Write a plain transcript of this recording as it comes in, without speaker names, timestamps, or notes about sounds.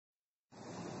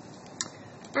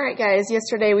Alright guys,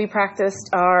 yesterday we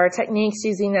practiced our techniques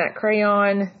using that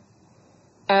crayon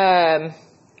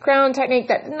technique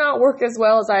that did not work as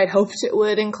well as I had hoped it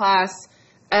would in class.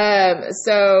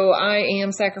 So I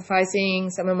am sacrificing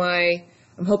some of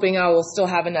I'm hoping I will still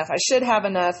have enough. I should have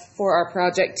enough for our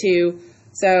project too.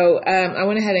 So I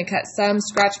went ahead and cut some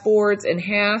Scratchboards in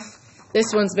half.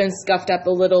 This one's been scuffed up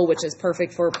a little, which is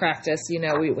perfect for practice. You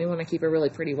know, we want to keep it really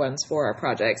pretty ones for our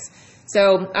projects.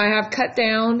 So I have cut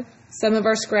down some of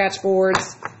our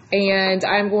Scratchboards, and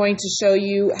I'm going to show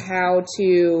you how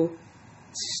to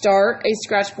start a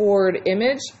Scratchboard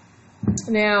image.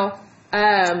 Now,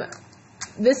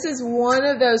 this is one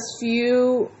of those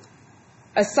few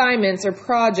assignments or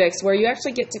projects where you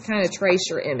actually get to kind of trace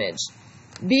your image.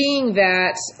 Being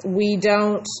that we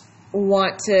don't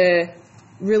want to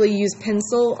really use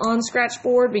pencil on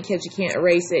Scratchboard because you can't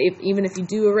erase it. Even if you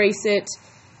do erase it,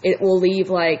 it will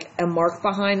leave like a mark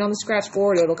behind on the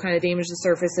Scratchboard. It'll kind of damage the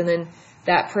surface, and then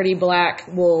that pretty black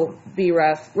will be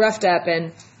roughed up,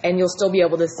 and you'll still be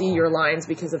able to see your lines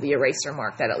because of the eraser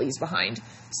mark that it leaves behind.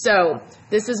 So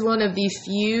this is one of the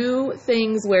few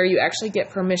things where you actually get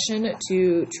permission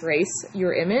to trace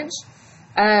your image.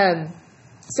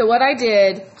 So what I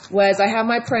did was I have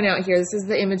my printout here. This is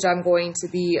the image I'm going to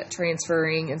be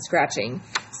transferring and scratching.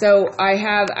 So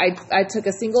I took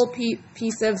a single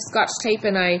piece of Scotch tape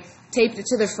and I taped it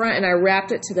to the front and I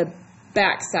wrapped it to the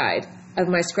back side of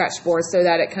my Scratchboard so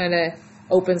that it kind of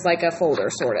opens like a folder,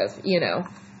 sort of, you know.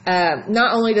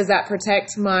 Not only does that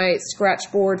protect my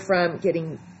Scratchboard from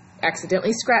getting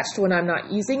accidentally scratched when I'm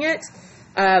not using it,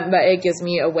 but it gives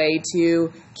me a way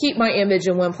to keep my image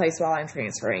in one place while I'm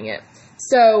transferring it.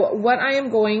 So what I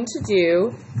am going to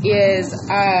do is,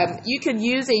 you could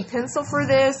use a pencil for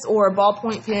this or a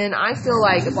ballpoint pen. I feel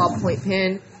like a ballpoint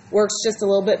pen works just a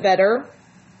little bit better.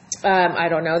 I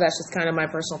don't know, that's just kind of my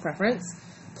personal preference.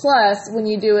 Plus, when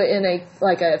you do it in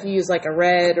if you use like a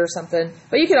red or something,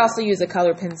 but you could also use a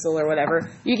color pencil or whatever,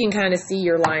 you can kind of see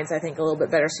your lines, I think, a little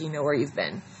bit better so you know where you've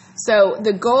been. So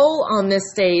the goal on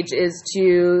this stage is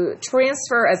to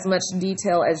transfer as much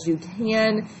detail as you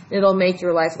can. It'll make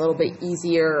your life a little bit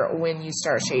easier when you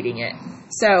start shading it.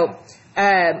 So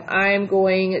I'm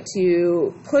going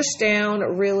to push down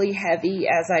really heavy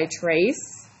as I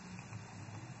trace,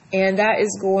 and that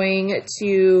is going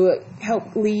to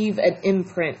help leave an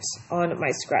imprint on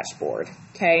my Scratchboard,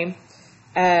 okay?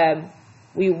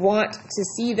 We want to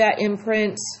see that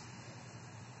imprint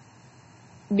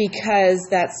because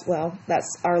that's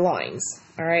our lines,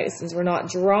 all right? Since we're not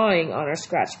drawing on our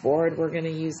Scratchboard, we're going to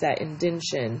use that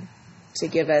indentation to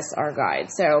give us our guide.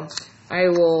 So I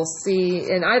will see,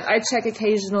 and I check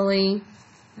occasionally.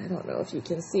 I don't know if you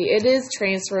can see. It is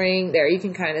transferring. There, you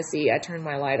can kind of see. I turned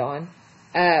my light on.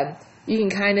 You can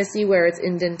kind of see where it's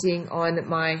indenting on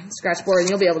my Scratchboard, and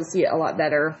you'll be able to see it a lot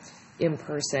better in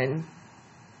person.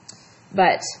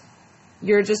 But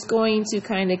you're just going to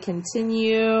kind of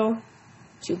continue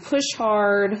to push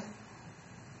hard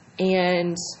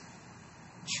and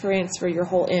transfer your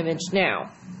whole image.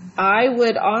 Now, I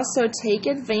would also take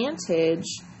advantage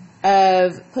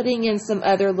of putting in some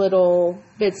other little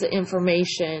bits of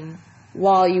information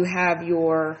while you have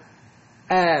your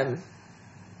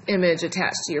image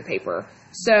attached to your paper.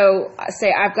 So,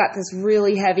 say I've got this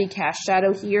really heavy cast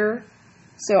shadow here,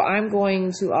 so I'm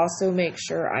going to also make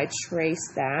sure I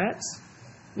trace that.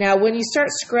 Now, when you start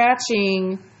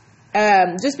scratching,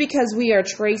 just because we are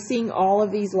tracing all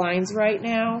of these lines right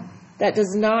now, that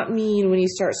does not mean when you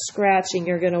start scratching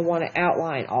you're going to want to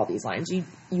outline all these lines. You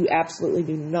absolutely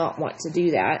do not want to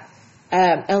do that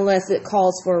unless it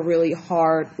calls for a really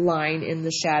hard line in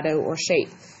the shadow or shape.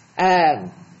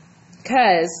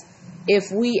 Because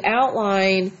if we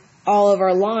outline all of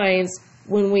our lines,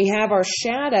 when we have our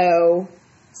shadow,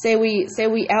 say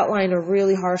we outline a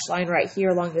really harsh line right here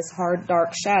along this hard,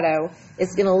 dark shadow,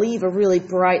 it's going to leave a really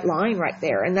bright line right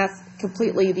there. And that's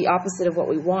completely the opposite of what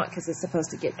we want because it's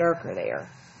supposed to get darker there.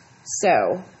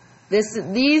 So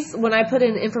when I put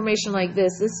in information like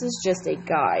this is just a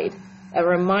guide, a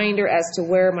reminder as to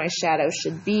where my shadow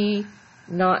should be,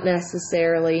 not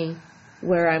necessarily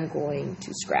where I'm going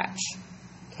to scratch.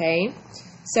 Okay?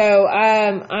 So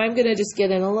I'm going to just get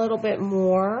in a little bit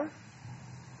more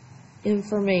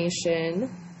information,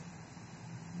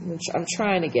 which I'm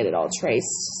trying to get it all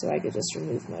traced so I could just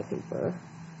remove my paper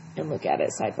and look at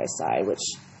it side by side, which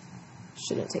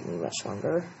shouldn't take me much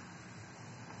longer.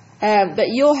 But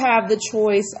you'll have the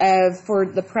choice of, for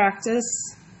the practice,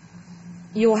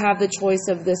 you'll have the choice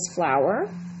of this flower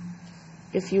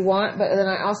if you want, but then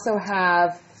I also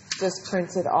have just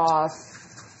printed off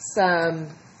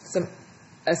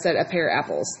a pair of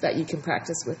apples that you can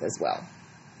practice with as well.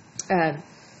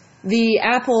 The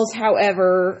apples,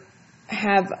 however,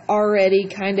 have already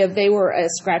they were a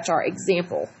scratch art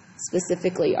example,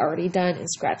 specifically already done in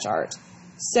scratch art.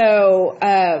 So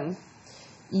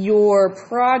your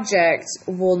project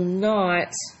will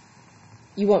not,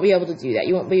 you won't be able to do that.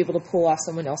 You won't be able to pull off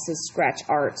someone else's scratch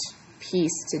art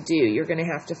piece to do. You're going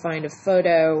to have to find a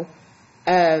photo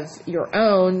of your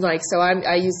own. Like, so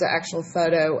I use the actual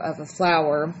photo of a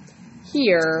flower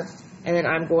here, and then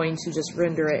I'm going to just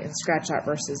render it in scratch art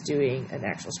versus doing an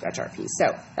actual scratch art piece.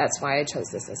 So that's why I chose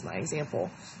this as my example.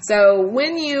 So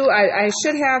when I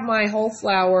should have my whole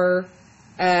flower,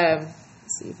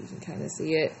 let's see if you can kind of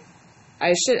see it.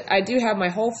 I do have my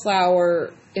whole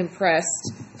flower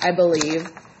impressed, I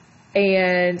believe,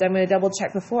 and I'm going to double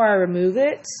check before I remove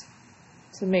it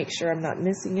to make sure I'm not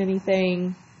missing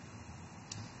anything.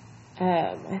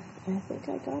 I think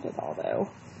I got it all though.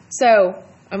 So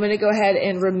I'm going to go ahead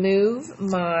and remove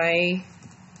my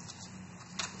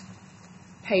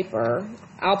paper.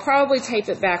 I'll probably tape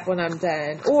it back when I'm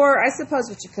done. Or I suppose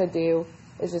what you could do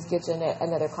is just get you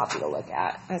another copy to look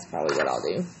at. That's probably what I'll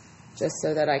do, just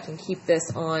so that I can keep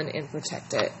this on and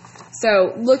protect it.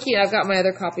 So looking, I've got my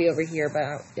other copy over here, but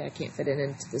I can't fit it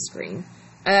into the screen.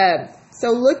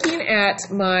 So looking at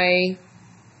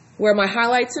where my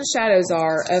highlights and shadows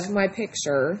are of my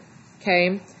picture,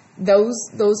 okay,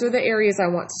 those are the areas I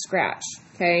want to scratch,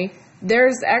 okay.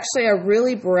 There's actually a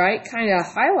really bright kind of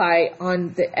highlight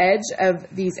on the edge of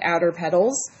these outer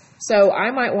petals, so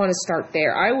I might want to start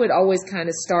there. I would always kind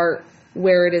of start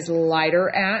where it is lighter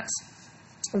at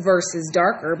versus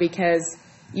darker, because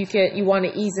you want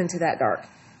to ease into that dark.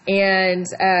 And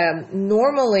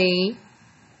normally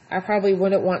I probably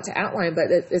wouldn't want to outline,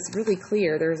 but it's really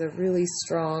clear. There's a really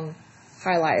strong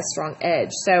highlight, a strong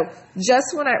edge. So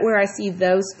just where I see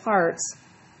those parts,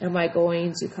 am I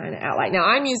going to kind of outline. Now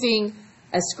I'm using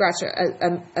a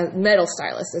metal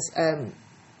stylus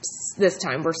this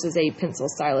time versus a pencil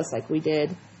stylus like we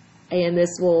did, and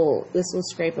this will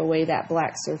scrape away that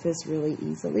black surface really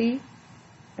easily.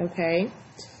 Okay,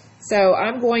 so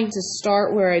I'm going to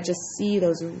start where I just see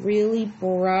those really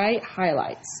bright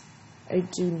highlights. I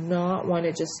do not want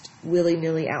to just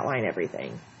willy-nilly outline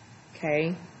everything,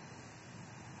 okay?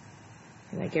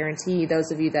 And I guarantee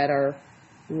those of you that are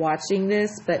watching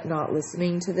this but not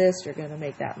listening to this, you're going to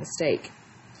make that mistake.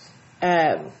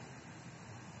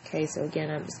 Okay, so again,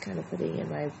 I'm just kind of putting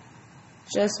in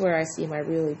just where I see my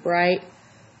really bright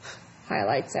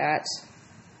highlights at.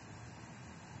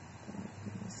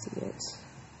 See it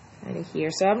kind of here.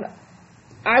 So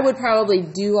I would probably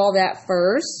do all that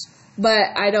first,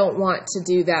 but I don't want to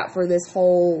do that for this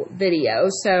whole video.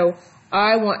 So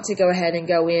I want to go ahead and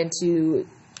go into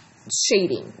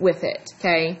shading with it,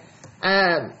 okay?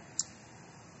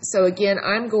 So again,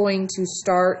 I'm going to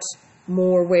start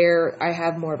more where I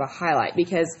have more of a highlight,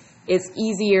 because it's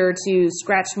easier to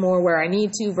scratch more where I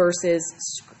need to versus,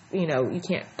 you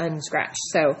can't unscratch.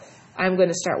 So I'm going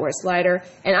to start where it's lighter,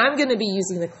 and I'm going to be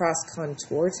using the cross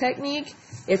contour technique.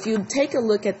 If you take a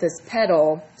look at this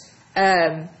petal,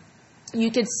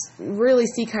 you could really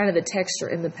see kind of the texture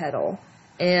in the petal,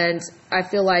 and I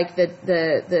feel like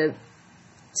the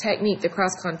technique, the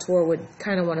cross contour, would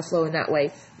kind of want to flow in that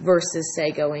way versus,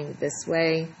 say, going this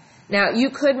way. Now, you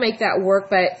could make that work,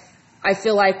 but I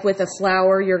feel like with a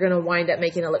flower, you're going to wind up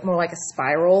making it look more like a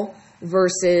spiral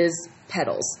versus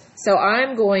petals. So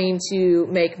I'm going to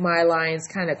make my lines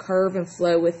kind of curve and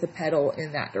flow with the petal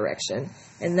in that direction,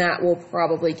 and that will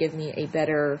probably give me a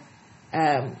better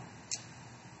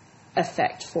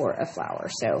effect for a flower.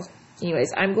 So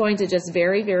anyways, I'm going to just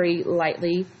very, very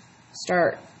lightly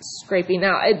start scraping.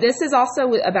 Now, this is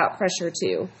also about pressure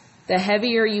too. The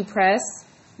heavier you press,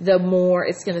 the more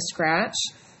it's going to scratch.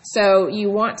 So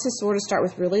you want to sort of start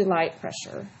with really light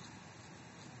pressure.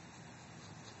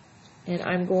 And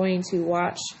I'm going to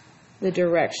watch the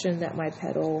direction that my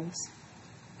petals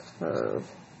curve.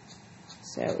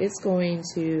 So it's going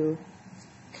to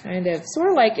kind of, sort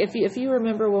of like if you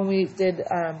remember when we did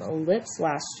lips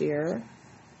last year,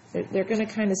 they're going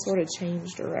to kind of sort of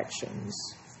change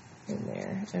directions in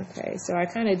there. Okay, so I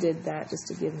kind of did that just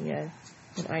to give me an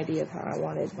idea of how I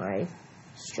wanted my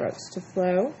strokes to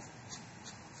flow.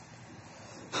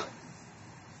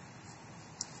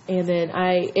 And then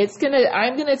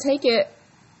I'm gonna take it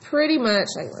pretty much,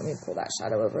 let me pull that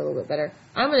shadow over a little bit better.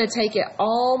 I'm gonna take it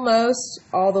almost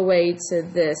all the way to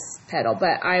this petal,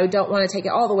 but I don't want to take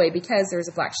it all the way because there's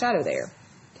a black shadow there.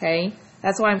 Okay,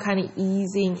 that's why I'm kind of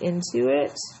easing into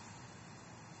it.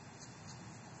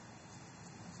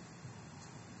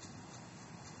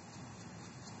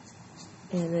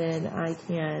 And then I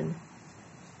can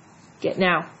get,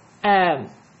 now,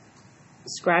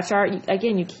 scratch art,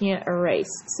 again, you can't erase.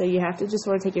 So you have to just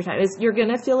sort of take your time. You're going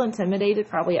to feel intimidated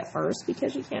probably at first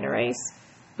because you can't erase.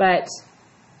 But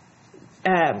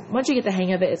once you get the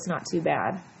hang of it, it's not too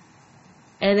bad.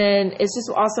 And then it's just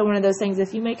also one of those things,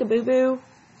 if you make a boo-boo,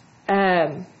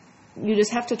 you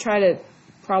just have to try to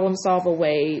problem solve a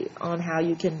way on how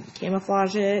you can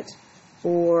camouflage it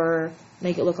or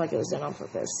make it look like it was done on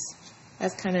purpose.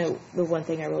 That's kind of the one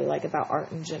thing I really like about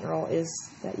art in general, is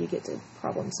that you get to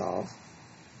problem solve.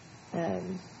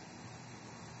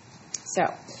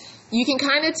 So you can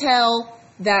kind of tell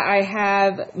that I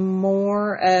have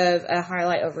more of a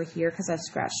highlight over here because I've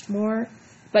scratched more.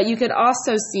 But you could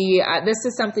also see, this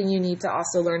is something you need to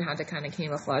also learn how to kind of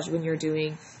camouflage when you're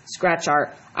doing scratch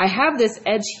art. I have this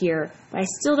edge here, but I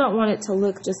still don't want it to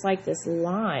look just like this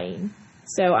line.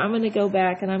 So I'm going to go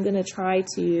back and I'm going to try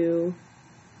to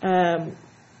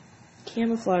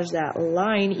camouflage that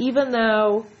line. Even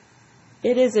though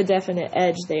it is a definite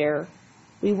edge there,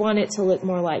 we want it to look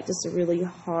more like just a really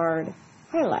hard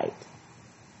highlight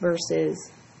versus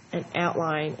an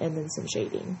outline and then some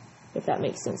shading, if that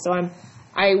makes sense. So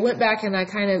I went back and I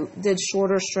kind of did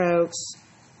shorter strokes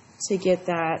to get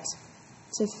that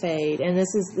to fade. And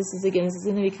this is going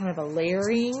to be kind of a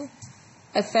layering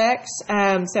effect. So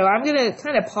I'm going to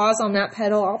kind of pause on that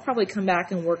petal. I'll probably come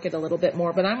back and work it a little bit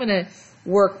more, but I'm going to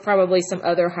work probably some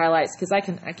other highlights because I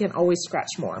can always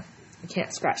scratch more. I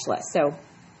can't scratch less. So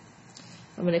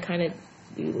I'm going to kind of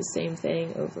do the same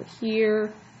thing over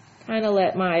here. Kind of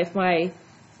let if my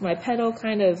petal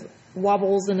kind of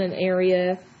wobbles in an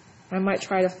area, I might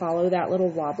try to follow that little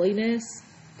wobbliness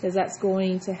because that's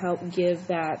going to help give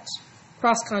that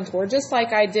cross contour, just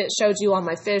like I showed you on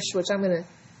my fish, which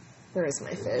where is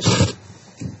my fish?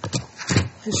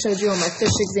 I showed you on my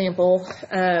fish example,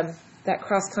 that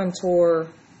cross contour,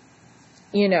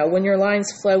 when your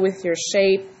lines flow with your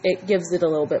shape, it gives it a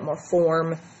little bit more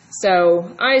form.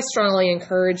 So I strongly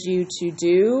encourage you to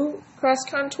do cross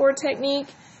contour technique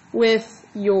with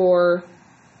your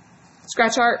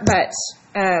scratch art, but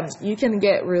you can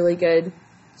get really good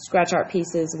scratch art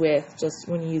pieces with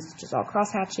when you use just all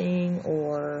cross hatching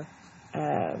or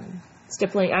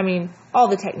stippling. I mean, all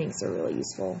the techniques are really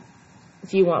useful.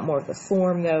 If you want more of the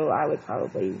form, though, I would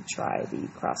probably try the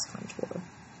cross contour.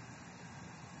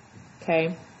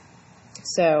 Okay,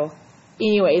 so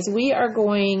anyways, we are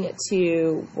going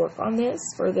to work on this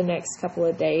for the next couple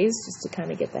of days just to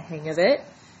kind of get the hang of it,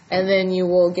 and then you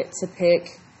will get to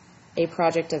pick a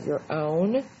project of your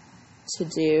own to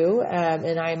do,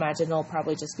 and I imagine it'll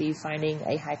probably just be finding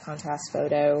a high contrast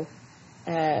photo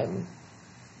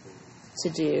to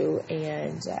do,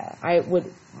 and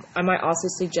I might also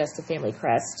suggest a family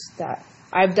crest. That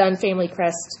I've done family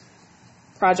crest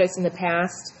projects in the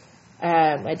past.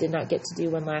 I did not get to do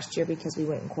one last year because we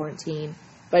went in quarantine,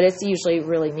 but it's usually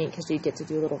really neat because you get to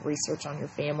do a little research on your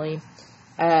family.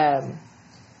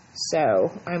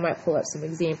 So I might pull up some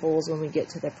examples when we get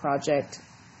to the project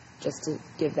just to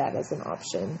give that as an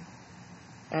option.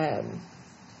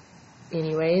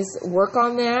 Anyways, work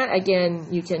on that. Again,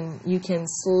 you can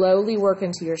slowly work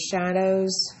into your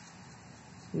shadows.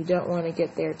 You don't want to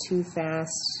get there too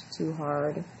fast, too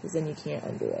hard, because then you can't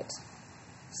undo it.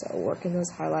 So work in those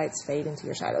highlights, fade into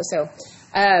your shadows. So,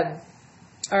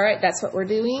 all right, that's what we're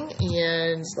doing,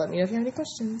 and let me know if you have any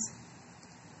questions.